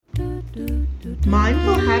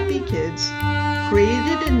Mindful Happy Kids,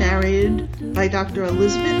 created and narrated by Dr.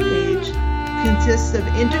 Elizabeth Page, consists of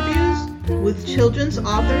interviews with children's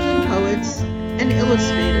authors and poets and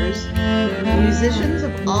illustrators, musicians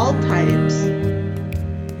of all types,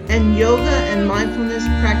 and yoga and mindfulness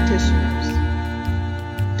practitioners.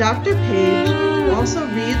 Dr. Page also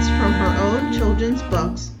reads from her own children's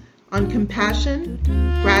books on compassion,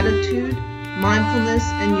 gratitude, mindfulness,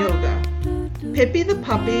 and yoga. Pippi the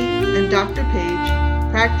Puppy and Dr.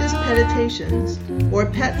 Page practice meditations or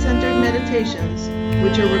pet-centered meditations,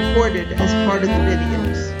 which are recorded as part of the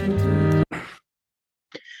videos.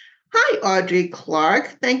 Hi, Audrey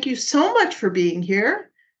Clark. Thank you so much for being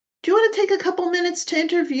here. Do you want to take a couple minutes to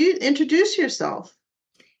introduce yourself?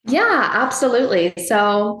 Yeah, absolutely.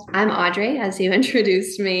 So I'm Audrey, as you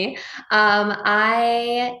introduced me.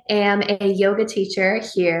 I am a yoga teacher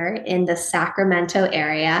here in the Sacramento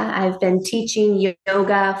area. I've been teaching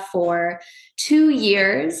yoga for 2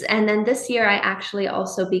 years. And then this year, I actually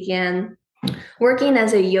also began working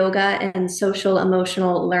as a yoga and social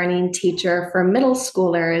emotional learning teacher for middle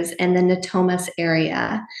schoolers in the Natomas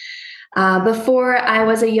area. Before I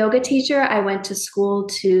was a yoga teacher, I went to school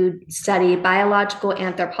to study biological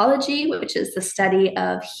anthropology, which is the study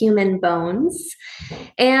of human bones.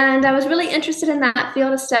 And I was really interested in that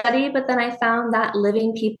field of study, but then I found that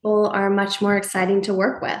living people are much more exciting to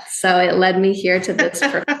work with. So it led me here to this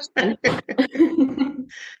profession.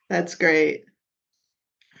 That's great.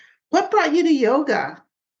 What brought you to yoga?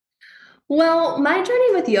 Well, my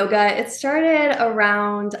journey with yoga, it started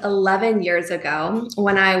around 11 years ago.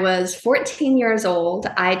 When I was 14 years old,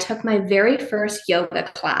 I took my very first yoga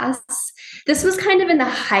class. This was kind of in the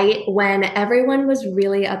height when everyone was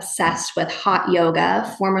really obsessed with hot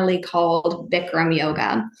yoga, formerly called Bikram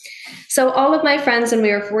yoga. So all of my friends, when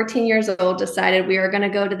we were 14 years old, decided we were going to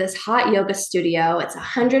go to this hot yoga studio. It's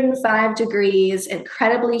 105 degrees,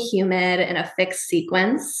 incredibly humid, in a fixed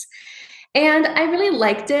sequence. And I really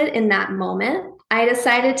liked it in that moment. I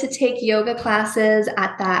decided to take yoga classes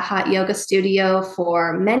at that hot yoga studio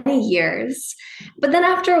for many years. But then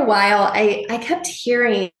after a while, I kept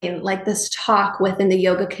hearing like this talk within the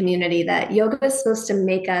yoga community that yoga is supposed to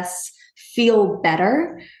make us feel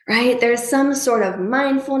better, right? There's some sort of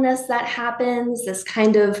mindfulness that happens, this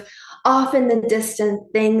kind of off in the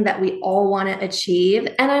distant thing that we all want to achieve.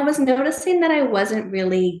 And I was noticing that I wasn't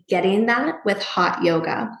really getting that with hot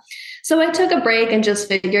yoga. So I took a break and just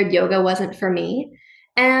figured yoga wasn't for me.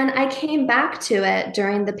 And I came back to it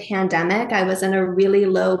during the pandemic. I was in a really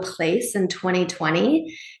low place in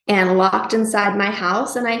 2020 and locked inside my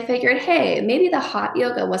house. And I figured, hey, maybe the hot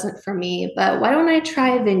yoga wasn't for me, but why don't I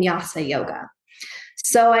try vinyasa yoga?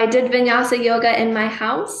 So I did vinyasa yoga in my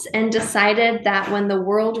house and decided that when the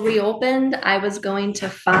world reopened, I was going to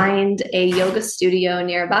find a yoga studio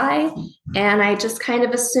nearby. And I just kind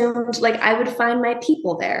of assumed like I would find my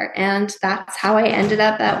people there. And that's how I ended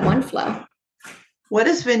up at One Flow. What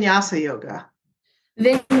is vinyasa yoga?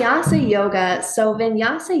 Vinyasa yoga. So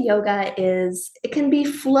vinyasa yoga it can be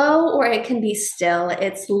flow or it can be still.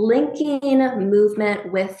 It's linking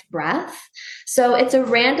movement with breath. So it's a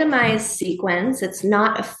randomized sequence. It's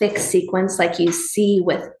not a fixed sequence like you see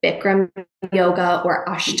with Bikram yoga or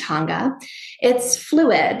Ashtanga. It's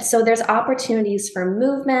fluid. So there's opportunities for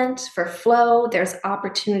movement, for flow. There's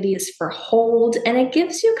opportunities for hold. And it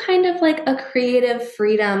gives you kind of like a creative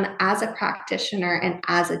freedom as a practitioner and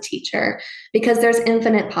as a teacher because there's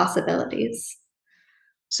infinite possibilities.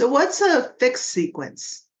 So what's a fixed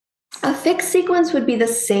sequence? A fixed sequence would be the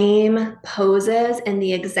same poses in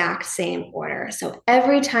the exact same order. So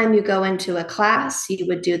every time you go into a class, you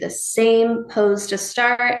would do the same pose to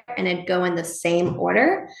start and it'd go in the same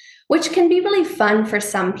order, which can be really fun for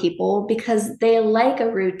some people because they like a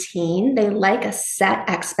routine. They like a set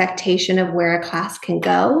expectation of where a class can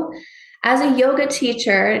go. As a yoga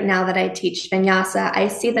teacher, now that I teach vinyasa, I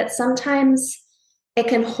see that sometimes it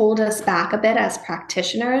can hold us back a bit as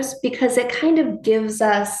practitioners because it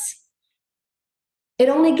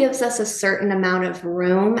only gives us a certain amount of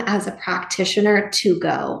room as a practitioner to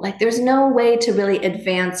go. Like there's no way to really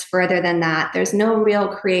advance further than that. There's no real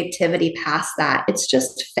creativity past that. It's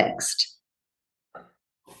just fixed. Can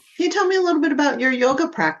you tell me a little bit about your yoga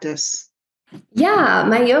practice? Yeah,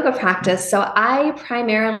 my yoga practice. So I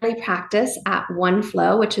primarily practice at One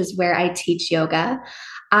Flow, which is where I teach yoga.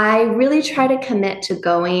 I really try to commit to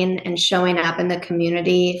going and showing up in the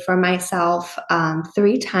community for myself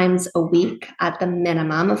 3 times a week at the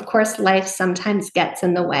minimum. Of course, life sometimes gets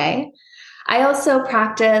in the way. I also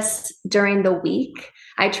practice during the week.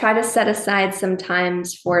 I try to set aside some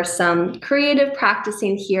times for some creative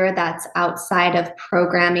practicing here that's outside of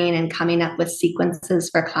programming and coming up with sequences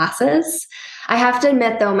for classes. I have to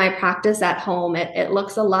admit, though, my practice at home, it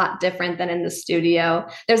looks a lot different than in the studio.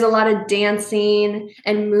 There's a lot of dancing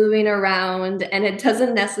and moving around, and it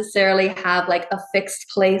doesn't necessarily have like a fixed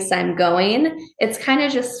place I'm going. It's kind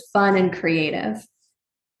of just fun and creative.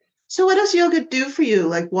 So what does yoga do for you?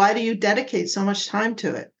 Like, why do you dedicate so much time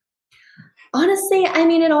to it? Honestly, I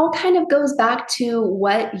mean, it all kind of goes back to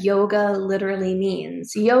what yoga literally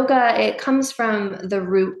means. Yoga, it comes from the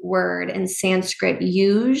root word in Sanskrit,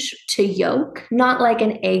 yuj, to yoke, not like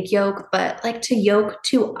an egg yolk, but like to yoke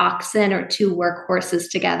two oxen or two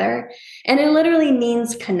workhorses together. And it literally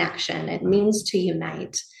means connection, it means to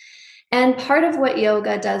unite. And part of what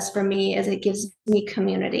yoga does for me is it gives me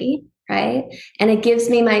community, right? And it gives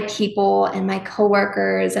me my people and my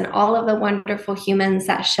coworkers and all of the wonderful humans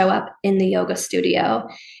that show up in the yoga studio.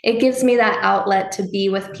 It gives me that outlet to be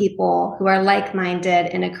with people who are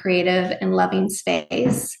like-minded in a creative and loving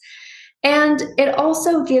space. And it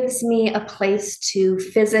also gives me a place to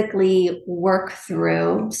physically work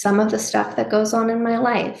through some of the stuff that goes on in my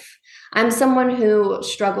life. I'm someone who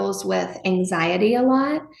struggles with anxiety a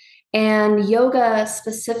lot, and yoga,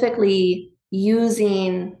 specifically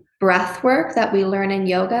using breath work that we learn in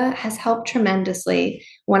yoga, has helped tremendously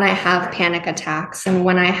when I have panic attacks and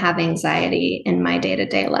when I have anxiety in my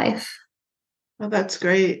day-to-day life. Oh, that's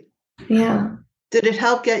great. Yeah. Did it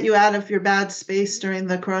help get you out of your bad space during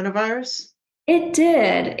the coronavirus? It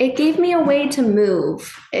did. It gave me a way to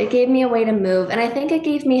move. It gave me a way to move. And I think it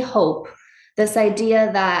gave me hope. This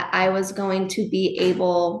idea that I was going to be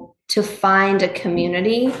able to find a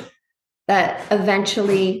community, that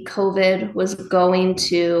eventually COVID was going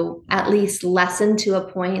to at least lessen to a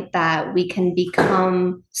point that we can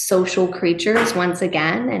become social creatures once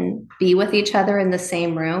again and be with each other in the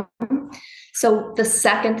same room. So the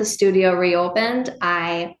second the studio reopened,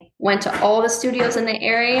 I went to all the studios in the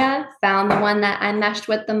area, found the one that I meshed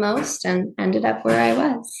with the most, and ended up where I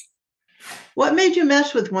was. What made you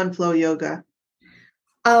mesh with One Flow Yoga?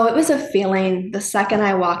 Oh, it was a feeling the second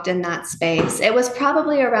I walked in that space. It was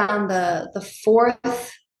probably around the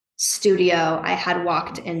fourth studio I had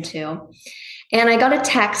walked into. And I got a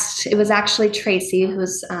text. It was actually Tracy,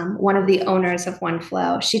 who's one of the owners of One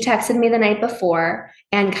Flow. She texted me the night before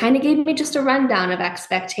and kind of gave me just a rundown of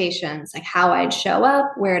expectations, like how I'd show up,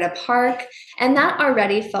 where to park. And that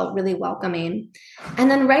already felt really welcoming.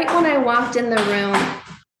 And then right when I walked in the room,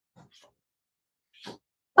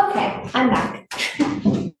 okay, I'm back.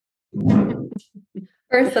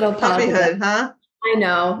 First little pause. Puppyhood, huh? I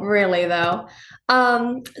know, really though.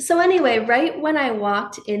 So anyway, right when I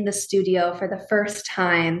walked in the studio for the first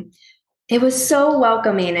time, it was so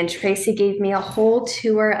welcoming, and Tracy gave me a whole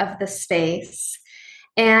tour of the space.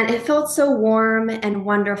 And it felt so warm and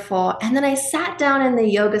wonderful. And then I sat down in the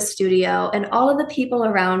yoga studio, and all of the people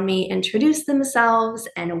around me introduced themselves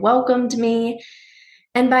and welcomed me.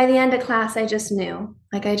 And by the end of class, I just knew.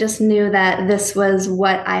 I just knew that this was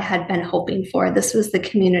what I had been hoping for. This was the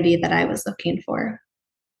community that I was looking for.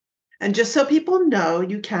 And just so people know,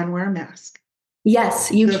 you can wear a mask.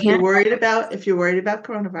 Yes, you so can. If you're worried about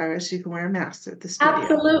coronavirus, you can wear a mask at the studio.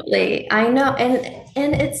 Absolutely. I know.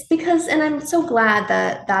 And it's because, and I'm so glad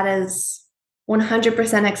that that is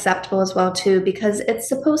 100% acceptable as well too, because it's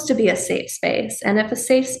supposed to be a safe space. And if a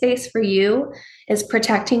safe space for you is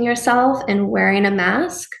protecting yourself and wearing a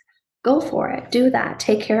mask, go for it. Do that.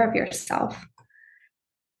 Take care of yourself.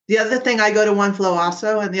 The other thing, I go to One Flow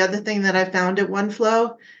also, and the other thing that I found at One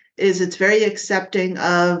Flow is it's very accepting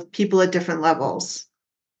of people at different levels.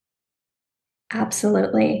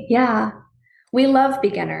 Absolutely. Yeah. We love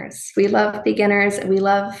beginners. We love beginners. We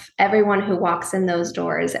love everyone who walks in those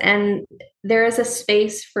doors. And there is a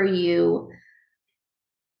space for you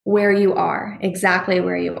where you are, exactly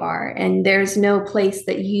where you are. And there's no place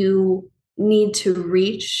that you need to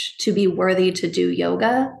reach to be worthy to do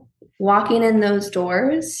yoga. Walking in those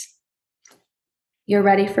doors, you're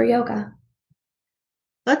ready for yoga.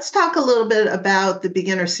 Let's talk a little bit about the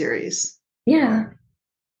beginner series. Yeah.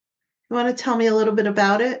 You want to tell me a little bit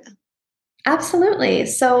about it? Absolutely.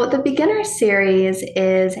 So the beginner series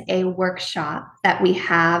is a workshop that we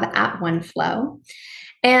have at One Flow,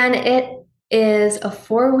 and it is a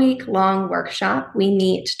 4-week long workshop. We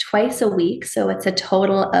meet twice a week, so it's a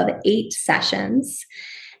total of 8 sessions.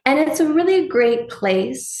 And it's a really great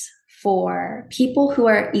place for people who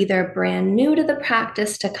are either brand new to the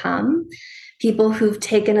practice to come, people who've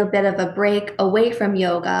taken a bit of a break away from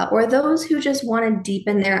yoga, or those who just want to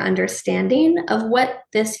deepen their understanding of what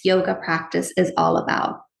this yoga practice is all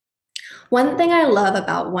about. One thing I love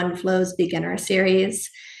about OneFlow's beginner series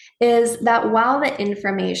is that while the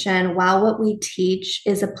information, while what we teach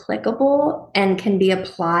is applicable and can be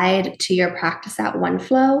applied to your practice at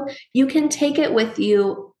OneFlow, you can take it with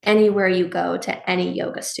you anywhere you go to any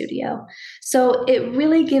yoga studio. So it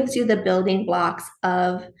really gives you the building blocks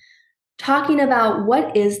of talking about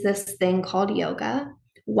what is this thing called yoga?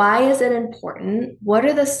 Why is it important? What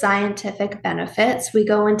are the scientific benefits? We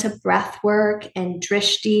go into breath work and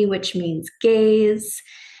drishti, which means gaze,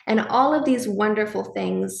 and all of these wonderful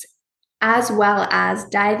things, as well as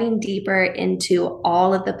diving deeper into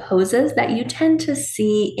all of the poses that you tend to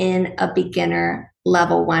see in a beginner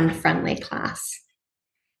level one friendly class.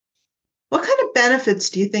 What kind of benefits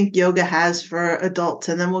do you think yoga has for adults?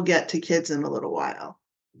 And then we'll get to kids in a little while.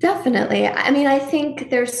 Definitely. I mean, I think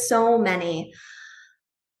there's so many.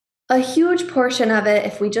 A huge portion of it,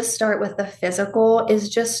 if we just start with the physical, is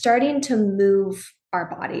just starting to move our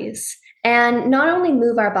bodies. And not only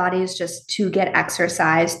move our bodies just to get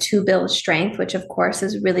exercise, to build strength, which of course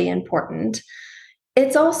is really important.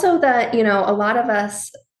 It's also that, a lot of us,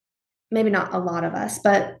 maybe not a lot of us,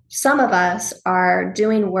 but some of us are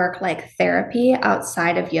doing work like therapy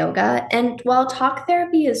outside of yoga. And while talk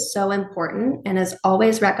therapy is so important and is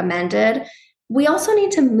always recommended, we also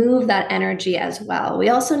need to move that energy as well. We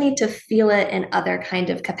also need to feel it in other kind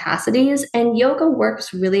of capacities. And yoga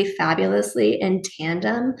works really fabulously in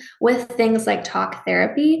tandem with things like talk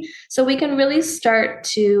therapy. So we can really start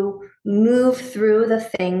to move through the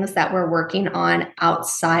things that we're working on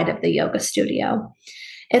outside of the yoga studio.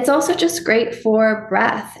 It's also just great for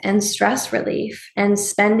breath and stress relief and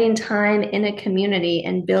spending time in a community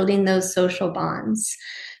and building those social bonds.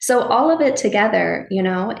 So all of it together,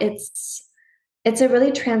 it's a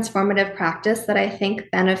really transformative practice that I think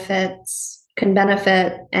can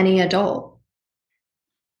benefit any adult.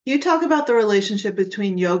 You talk about the relationship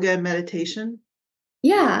between yoga and meditation.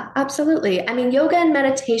 Yeah, absolutely. I mean, yoga and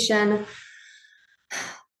meditation,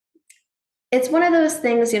 it's one of those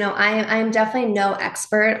things, I'm definitely no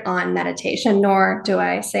expert on meditation, nor do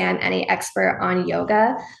I say I'm any expert on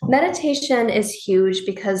yoga. Meditation is huge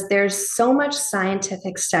because there's so much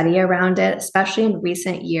scientific study around it, especially in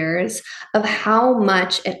recent years, of how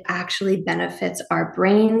much it actually benefits our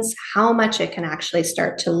brains, how much it can actually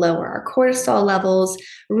start to lower our cortisol levels,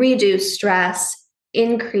 reduce stress,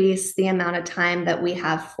 increase the amount of time that we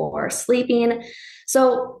have for sleeping.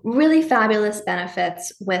 So, really fabulous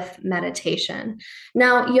benefits with meditation.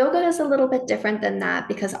 Now, yoga is a little bit different than that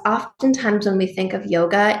because oftentimes when we think of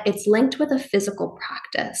yoga, it's linked with a physical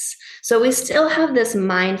practice. So, we still have this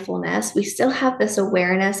mindfulness, we still have this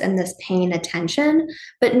awareness and this paying attention,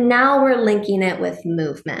 but now we're linking it with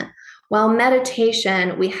movement. While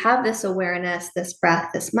meditation, we have this awareness, this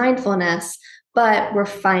breath, this mindfulness, but we're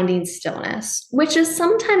finding stillness, which is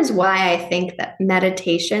sometimes why I think that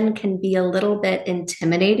meditation can be a little bit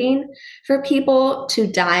intimidating for people to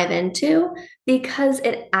dive into because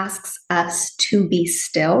it asks us to be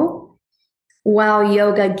still, while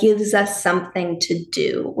yoga gives us something to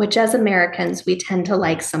do, which as Americans, we tend to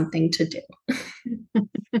like something to do.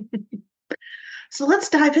 So let's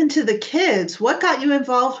dive into the kids. What got you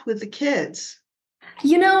involved with the kids?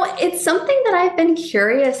 It's something that I've been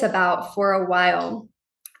curious about for a while.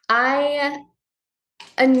 I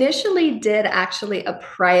initially did actually a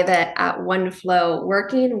private at OneFlow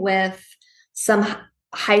working with some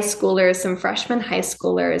high schoolers, some freshman high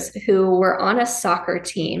schoolers who were on a soccer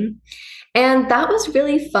team. And that was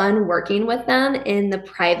really fun working with them in the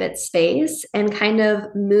private space and kind of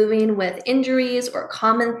moving with injuries or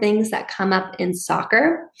common things that come up in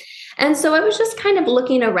soccer. And so I was just kind of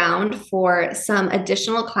looking around for some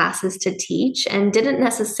additional classes to teach and didn't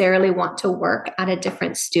necessarily want to work at a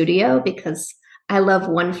different studio because I love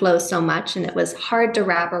OneFlow so much and it was hard to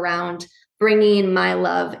wrap around bringing my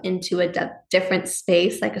love into a different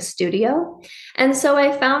space like a studio. And so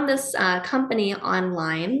I found this company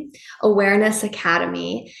online, Awareness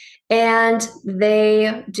Academy, and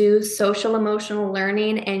they do social emotional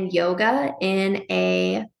learning and yoga in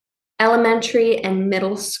a elementary and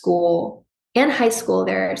middle school and high school.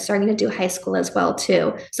 They're starting to do high school as well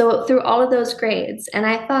too. So through all of those grades, and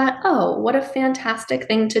I thought, oh, what a fantastic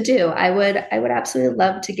thing to do. I would absolutely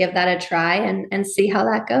love to give that a try and see how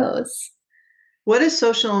that goes. What is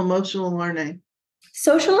social emotional learning?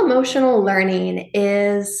 Social emotional learning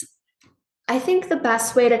is, I think, the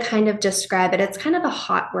best way to kind of describe it. It's kind of a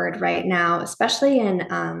hot word right now, especially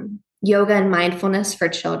in yoga and mindfulness for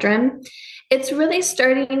children. It's really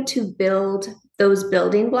starting to build those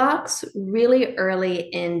building blocks really early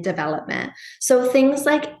in development. So things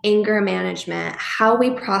like anger management, how we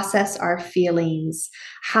process our feelings,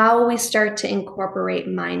 how we start to incorporate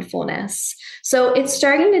mindfulness. So it's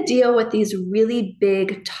starting to deal with these really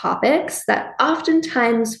big topics that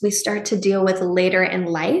oftentimes we start to deal with later in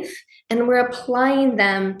life. And we're applying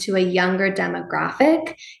them to a younger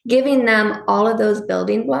demographic, giving them all of those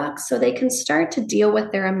building blocks so they can start to deal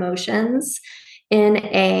with their emotions in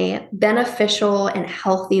a beneficial and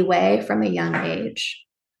healthy way from a young age.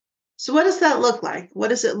 So what does that look like? What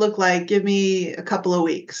does it look like? Give me a couple of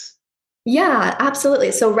weeks. Yeah,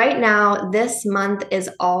 absolutely. So, right now, this month is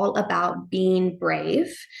all about being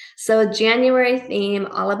brave. So, January theme,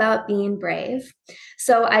 all about being brave.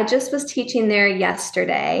 So, I just was teaching there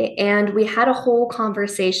yesterday, and we had a whole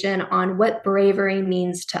conversation on what bravery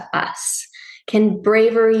means to us. Can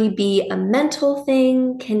bravery be a mental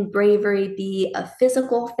thing? Can bravery be a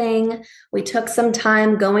physical thing? We took some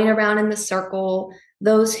time going around in the circle.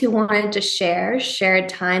 Those who wanted to share shared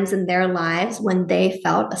times in their lives when they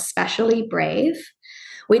felt especially brave.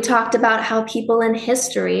 We talked about how people in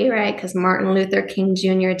history, right? Because Martin Luther King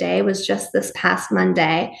Jr. Day was just this past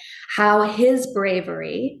Monday, how his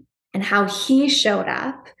bravery and how he showed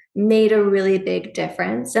up made a really big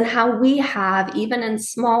difference, and how we have, even in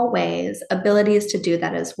small ways, abilities to do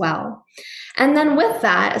that as well. And then with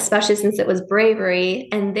that, especially since it was bravery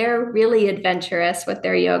and they're really adventurous with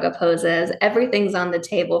their yoga poses, everything's on the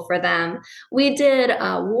table for them. We did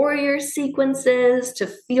warrior sequences to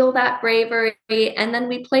feel that bravery, and then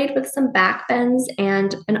we played with some back bends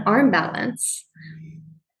and an arm balance.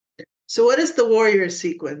 So what is the warrior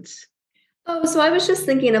sequence? Oh, so I was just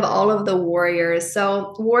thinking of all of the warriors.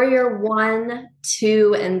 So, warrior one,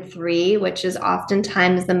 two, and three, which is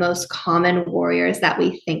oftentimes the most common warriors that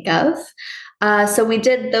we think of. So, we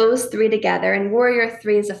did those three together, and warrior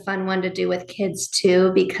three is a fun one to do with kids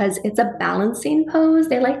too, because it's a balancing pose.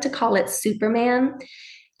 They like to call it Superman.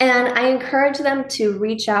 And I encourage them to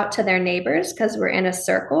reach out to their neighbors because we're in a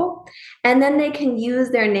circle. And then they can use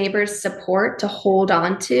their neighbors' support to hold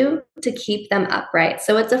on to keep them upright.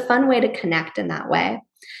 So it's a fun way to connect in that way.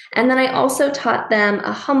 And then I also taught them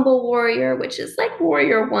a humble warrior, which is like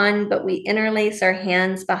warrior one, but we interlace our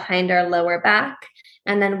hands behind our lower back.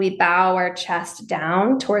 And then we bow our chest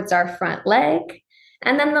down towards our front leg.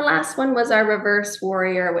 And then the last one was our reverse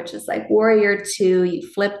warrior, which is like warrior two. You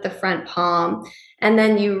flip the front palm and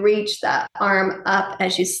then you reach the arm up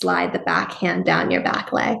as you slide the back hand down your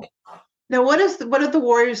back leg. Now, what are the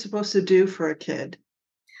warriors supposed to do for a kid?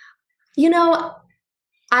 You know,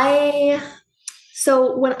 I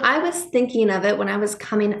so when I was thinking of it, when I was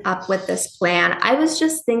coming up with this plan, I was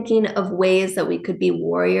just thinking of ways that we could be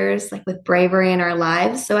warriors, like with bravery in our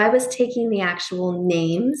lives. So I was taking the actual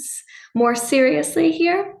names more seriously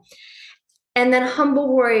here. And then humble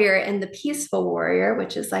warrior and the peaceful warrior,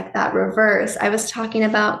 which is like that reverse, I was talking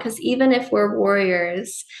about because even if we're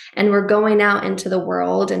warriors and we're going out into the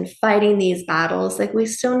world and fighting these battles, like we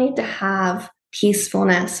still need to have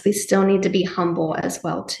peacefulness. We still need to be humble as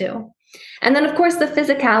well, too. And then, of course, the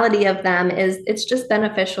physicality of them is it's just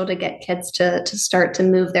beneficial to get kids to start to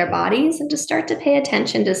move their bodies and to start to pay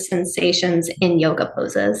attention to sensations in yoga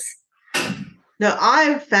poses. Now,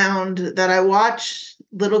 I've found that I watch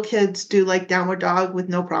little kids do like downward dog with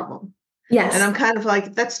no problem. Yes. And I'm kind of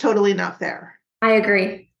like, that's totally not fair. I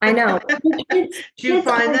agree. I know. Do you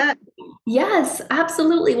find that? Yes,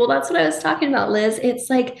 absolutely. Well, that's what I was talking about, Liz. It's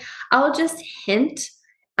like I'll just hint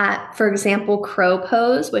at, for example, crow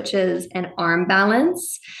pose, which is an arm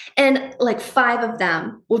balance, and like five of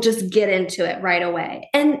them will just get into it right away.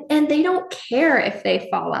 And they don't care if they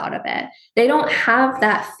fall out of it. They don't have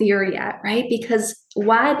that fear yet, right? Because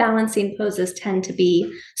why balancing poses tend to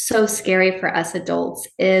be so scary for us adults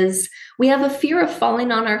is we have a fear of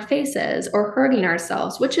falling on our faces or hurting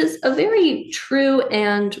ourselves, which is a very true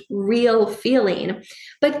and real feeling.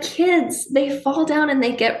 But kids, they fall down and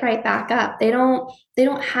they get right back up. They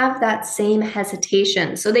don't have that same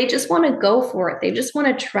hesitation. So they just want to go for it. They just want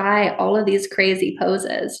to try all of these crazy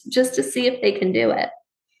poses just to see if they can do it.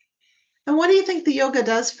 And what do you think the yoga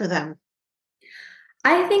does for them?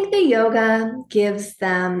 I think the yoga gives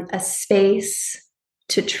them a space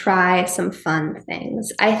to try some fun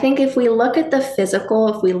things. I think if we look at the physical,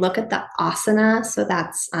 if we look at the asana, so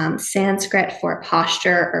that's Sanskrit for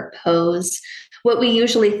posture or pose, what we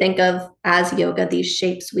usually think of as yoga, these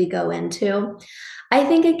shapes we go into, I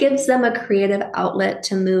think it gives them a creative outlet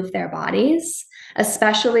to move their bodies,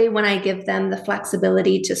 especially when I give them the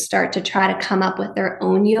flexibility to start to try to come up with their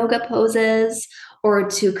own yoga poses or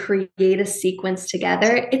to create a sequence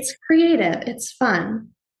together. It's creative, it's fun.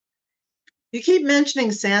 You keep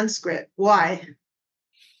mentioning Sanskrit. Why?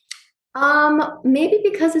 Maybe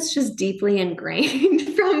because it's just deeply ingrained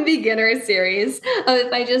from beginner series.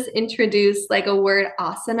 If I just introduce like a word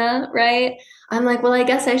asana, right? I'm like, well, I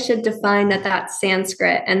guess I should define that that's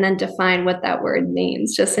Sanskrit and then define what that word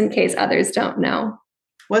means, just in case others don't know.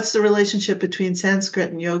 What's the relationship between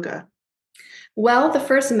Sanskrit and yoga? Well, the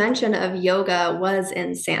first mention of yoga was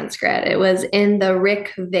in Sanskrit. It was in the Rig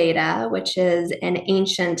Veda, which is an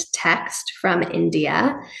ancient text from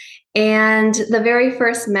India. And the very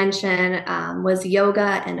first mention was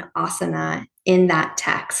yoga and asana in that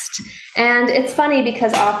text. And it's funny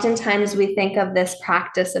because oftentimes we think of this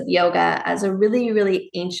practice of yoga as a really, really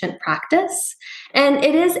ancient practice. And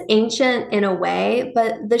it is ancient in a way,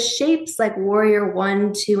 but the shapes like warrior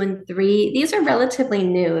one, two, and three, these are relatively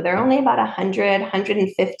new. They're only about 100,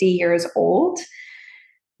 150 years old.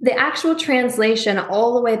 The actual translation,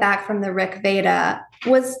 all the way back from the Rig Veda,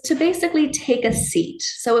 was to basically take a seat.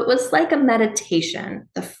 So it was like a meditation,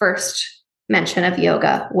 the first mention of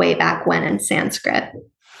yoga way back when in Sanskrit.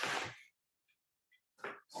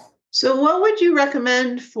 So, what would you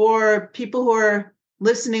recommend for people who are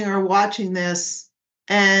listening or watching this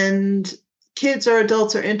and kids or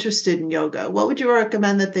adults are interested in yoga? What would you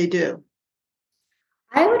recommend that they do?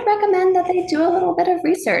 I would recommend that they do a little bit of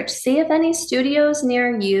research. See if any studios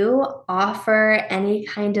near you offer any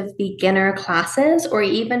kind of beginner classes or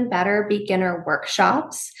even better, beginner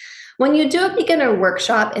workshops. When you do a beginner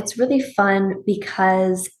workshop, it's really fun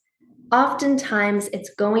because oftentimes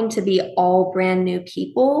it's going to be all brand new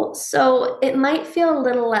people. So it might feel a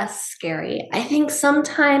little less scary. I think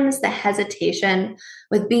sometimes the hesitation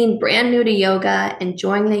with being brand new to yoga and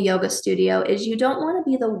joining the yoga studio is you don't want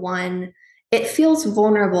to be the one, it feels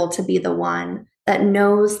vulnerable to be the one that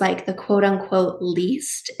knows like the quote unquote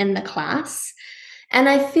least in the class. And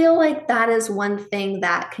I feel like that is one thing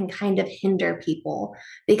that can kind of hinder people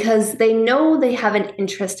because they know they have an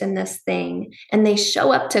interest in this thing and they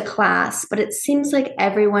show up to class, but it seems like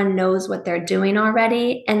everyone knows what they're doing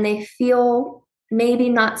already and they feel maybe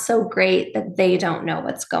not so great that they don't know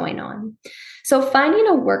what's going on. So, finding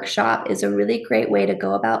a workshop is a really great way to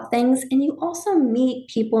go about things. And you also meet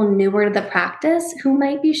people newer to the practice who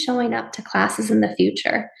might be showing up to classes in the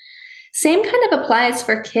future. Same kind of applies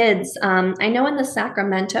for kids. I know in the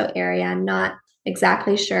Sacramento area, I'm not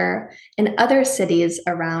exactly sure in other cities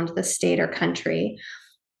around the state or country,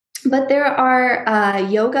 but there are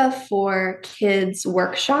yoga for kids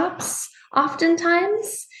workshops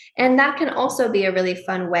oftentimes. And that can also be a really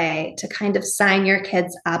fun way to kind of sign your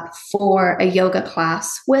kids up for a yoga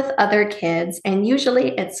class with other kids. And usually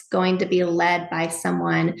it's going to be led by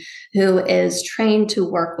someone who is trained to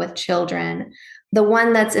work with children. The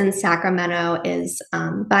one that's in Sacramento is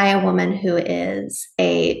by a woman who is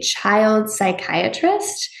a child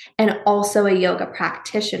psychiatrist and also a yoga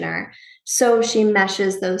practitioner. So she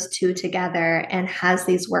meshes those two together and has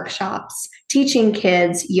these workshops teaching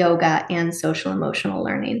kids yoga and social emotional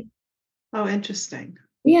learning. Oh, interesting.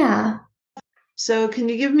 Yeah. So, can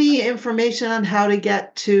you give me information on how to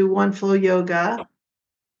get to One Flow Yoga?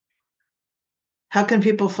 How can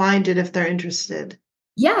people find it if they're interested?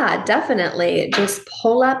 Yeah, definitely. Just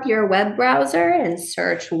pull up your web browser and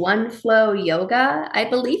search OneFlow Yoga. I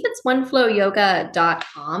believe it's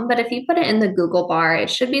oneflowyoga.com, but if you put it in the Google bar, it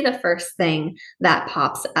should be the first thing that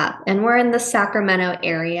pops up. And we're in the Sacramento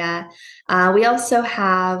area. We also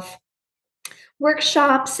have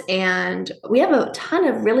workshops and we have a ton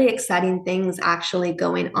of really exciting things actually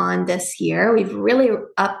going on this year. We've really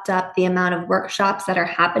upped up the amount of workshops that are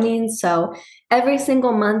happening. So every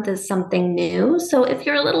single month is something new. So if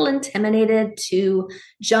you're a little intimidated to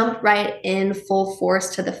jump right in full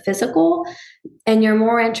force to the physical, and you're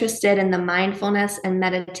more interested in the mindfulness and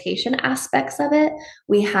meditation aspects of it,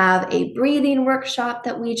 we have a breathing workshop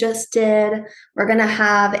that we just did. We're going to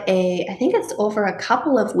have I think it's over a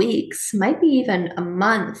couple of weeks, might be even a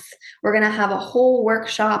month. We're going to have a whole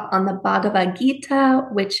workshop on the Bhagavad Gita,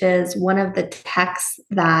 which is one of the texts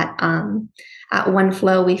that at One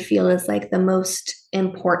Flow we feel is like the most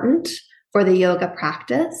important for the yoga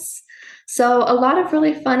practice. So a lot of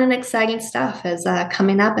really fun and exciting stuff is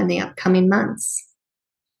coming up in the upcoming months.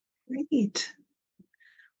 Great.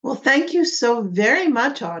 Well, thank you so very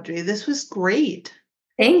much, Audrey. This was great.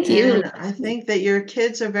 Thank you. And I think that your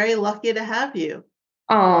kids are very lucky to have you.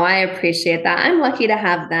 Oh, I appreciate that. I'm lucky to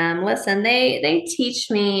have them. Listen, they teach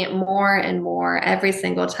me more and more every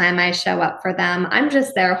single time I show up for them. I'm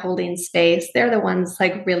just there holding space. They're the ones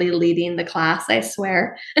like really leading the class, I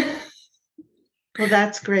swear. Well,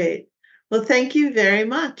 that's great. Well, thank you very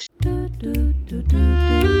much.